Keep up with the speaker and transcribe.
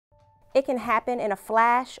It can happen in a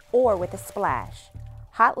flash or with a splash.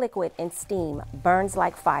 Hot liquid and steam burns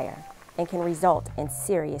like fire and can result in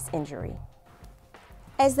serious injury.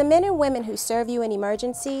 As the men and women who serve you in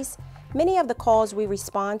emergencies, many of the calls we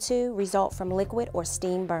respond to result from liquid or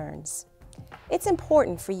steam burns. It's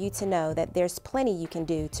important for you to know that there's plenty you can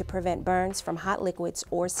do to prevent burns from hot liquids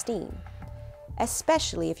or steam,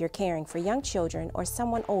 especially if you're caring for young children or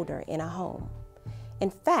someone older in a home. In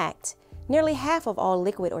fact, nearly half of all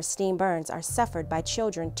liquid or steam burns are suffered by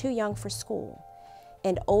children too young for school,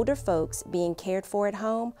 and older folks being cared for at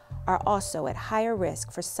home are also at higher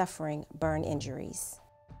risk for suffering burn injuries.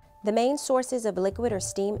 The main sources of liquid or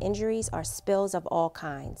steam injuries are spills of all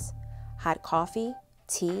kinds: hot coffee,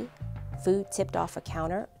 tea, food tipped off a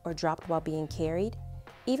counter or dropped while being carried,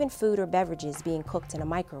 even food or beverages being cooked in a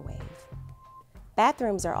microwave.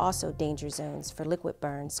 Bathrooms are also danger zones for liquid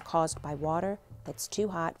burns caused by water that's too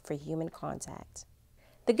hot for human contact.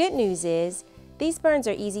 The good news is, these burns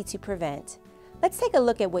are easy to prevent. Let's take a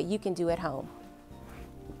look at what you can do at home.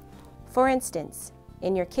 For instance,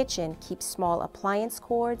 in your kitchen, keep small appliance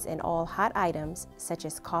cords and all hot items such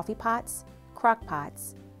as coffee pots, crock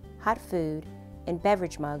pots, hot food, and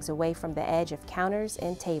beverage mugs away from the edge of counters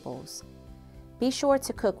and tables. Be sure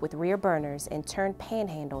to cook with rear burners and turn pan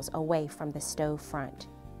handles away from the stove front.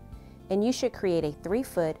 And you should create a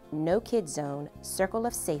 3-foot, no-kid zone circle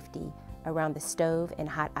of safety around the stove and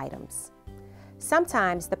hot items.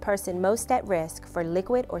 Sometimes the person most at risk for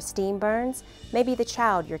liquid or steam burns may be the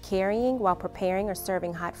child you're carrying while preparing or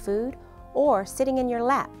serving hot food, or sitting in your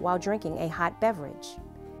lap while drinking a hot beverage.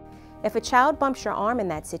 If a child bumps your arm in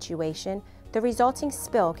that situation, the resulting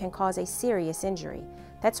spill can cause a serious injury.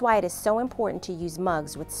 That's why it is so important to use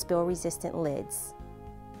mugs with spill-resistant lids.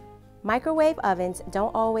 Microwave ovens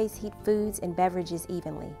don't always heat foods and beverages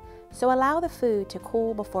evenly, so allow the food to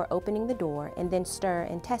cool before opening the door and then stir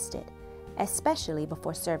and test it, especially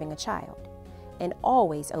before serving a child. And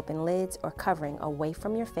always open lids or covering away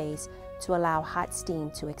from your face to allow hot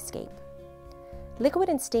steam to escape. Liquid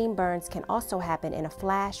and steam burns can also happen in a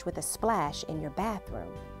flash with a splash in your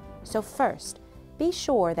bathroom. So first, be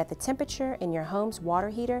sure that the temperature in your home's water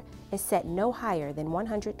heater is set no higher than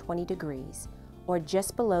 120 degrees, or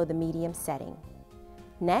just below the medium setting.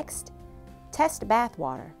 Next, test bath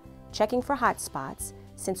water, checking for hot spots,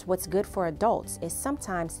 since what's good for adults is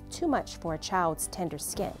sometimes too much for a child's tender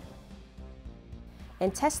skin.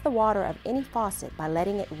 And test the water of any faucet by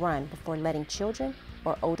letting it run before letting children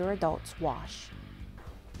or older adults wash.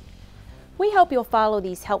 We hope you'll follow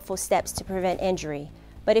these helpful steps to prevent injury,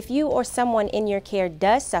 but if you or someone in your care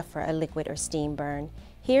does suffer a liquid or steam burn,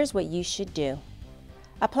 here's what you should do.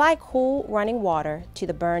 Apply cool running water to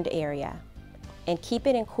the burned area and keep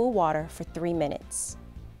it in cool water for 3 minutes.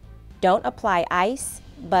 Don't apply ice,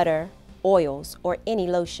 butter, oils, or any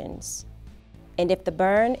lotions. And if the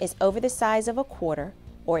burn is over the size of a quarter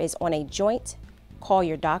or is on a joint, call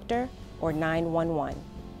your doctor or 911.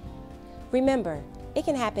 Remember, it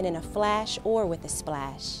can happen in a flash or with a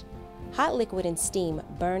splash. Hot liquid and steam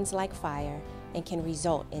burns like fire and can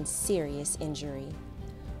result in serious injury.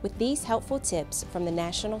 With these helpful tips from the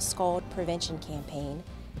National Scald Prevention Campaign,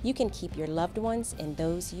 you can keep your loved ones and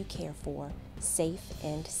those you care for safe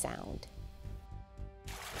and sound.